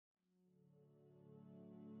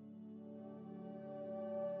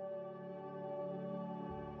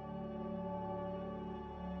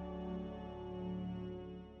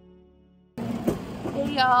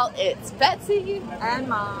Hey y'all, it's Betsy and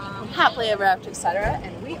Mom. Happily Ever After, etc.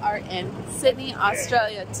 And we are in Sydney,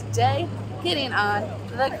 Australia today, getting on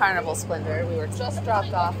the Carnival Splendor. We were just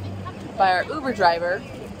dropped off by our Uber driver.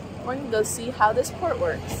 We're gonna go see how this port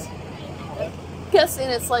works. Guessing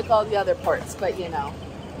it's like all the other ports, but you know,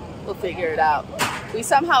 we'll figure it out. We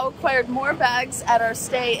somehow acquired more bags at our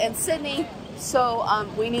stay in Sydney, so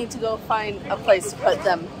we need to go find a place to put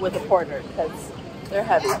them with a porter because they're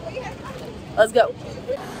heavy. Let's go.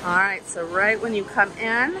 All right, so right when you come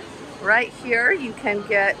in, right here, you can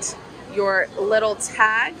get your little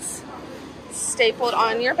tags stapled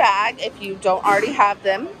on your bag if you don't already have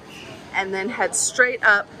them, and then head straight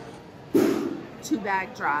up to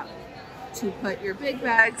bag drop to put your big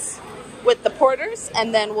bags with the porters,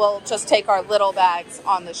 and then we'll just take our little bags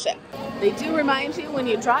on the ship. They do remind you when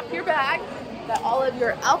you drop your bag that all of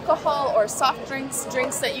your alcohol or soft drinks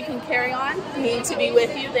that you can carry on need to be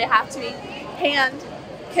with you. They have to be hand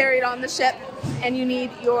carried on the ship, and you need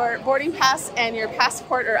your boarding pass and your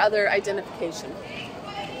passport or other identification.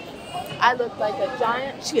 I look like a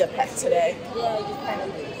giant chia pet today. Yeah, you kind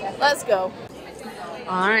of do. Let's go.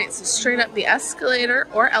 All right, so straight up the escalator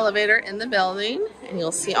or elevator in the building, and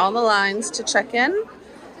you'll see all the lines to check in.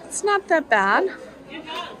 It's not that bad.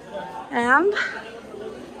 And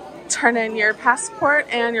turn in your passport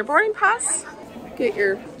and your boarding pass. Get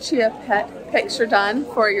your chia pet picture done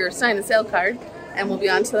for your sign and sail card, and we'll be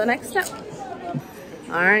on to the next step.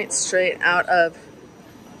 All right, straight out of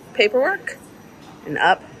paperwork and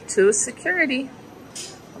up to security.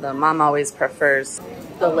 Although Mom always prefers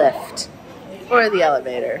the lift or the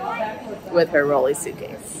elevator with her rolly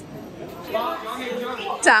suitcase.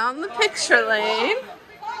 Down the picture lane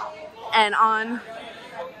and on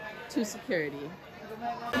to security.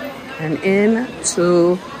 And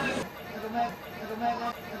into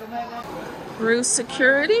through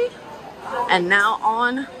security, and now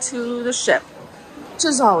on to the ship, which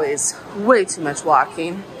is always way too much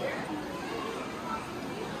walking.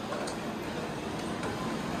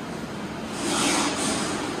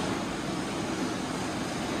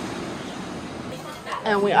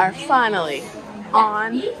 And we are finally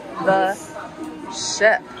on the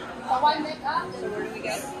ship. So where do we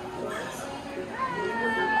go?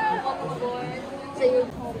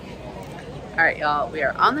 All right, y'all, we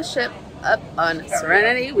are on the ship up on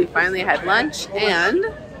Serenity. We finally had lunch, and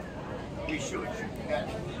you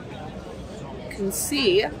can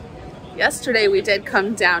see yesterday we did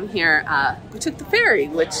come down here. We took the ferry,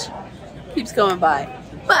 which keeps going by.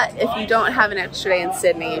 But if you don't have an extra day in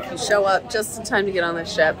Sydney, if you show up just in time to get on the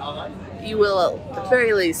ship, you will at the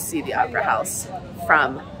very least see the Opera House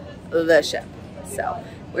from the ship. So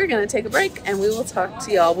we're gonna take a break, and we will talk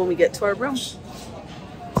to y'all when we get to our room.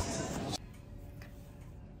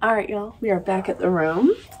 All right, y'all, we are back at the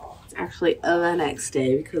room. It's actually the next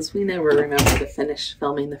day because we never remember to finish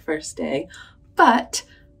filming the first day, but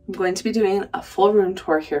I'm going to be doing a full room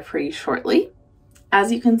tour here for you shortly.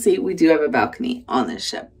 As you can see, we do have a balcony on this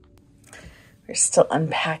ship. We're still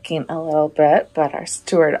unpacking a little bit, but our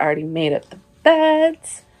steward already made up the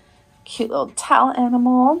beds. Cute little towel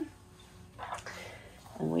animal.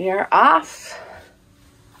 And we are off.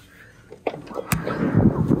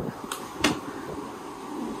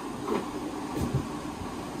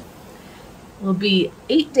 We'll be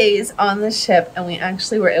 8 days on the ship, and we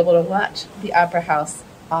actually were able to watch the Opera House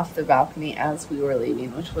off the balcony as we were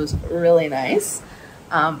leaving, which was really nice.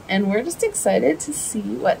 And we're just excited to see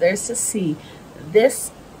what there's to see.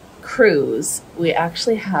 This cruise, we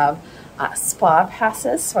actually have spa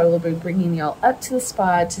passes, so I will be bringing y'all up to the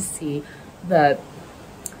spa to see the,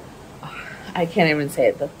 I can't even say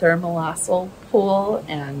it, the thermalassal pool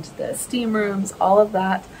and the steam rooms, all of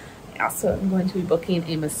that. I also am going to be booking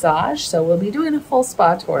a massage, so we'll be doing a full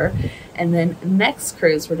spa tour. And then next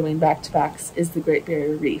cruise we're doing back-to-backs is the Great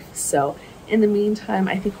Barrier Reef. So in the meantime,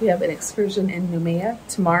 I think we have an excursion in Nouméa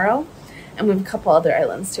tomorrow, and we have a couple other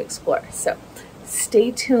islands to explore. So stay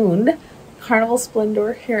tuned. Carnival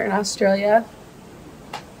Splendor here in Australia.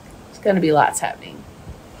 There's going to be lots happening.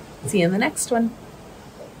 See you in the next one.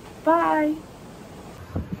 Bye.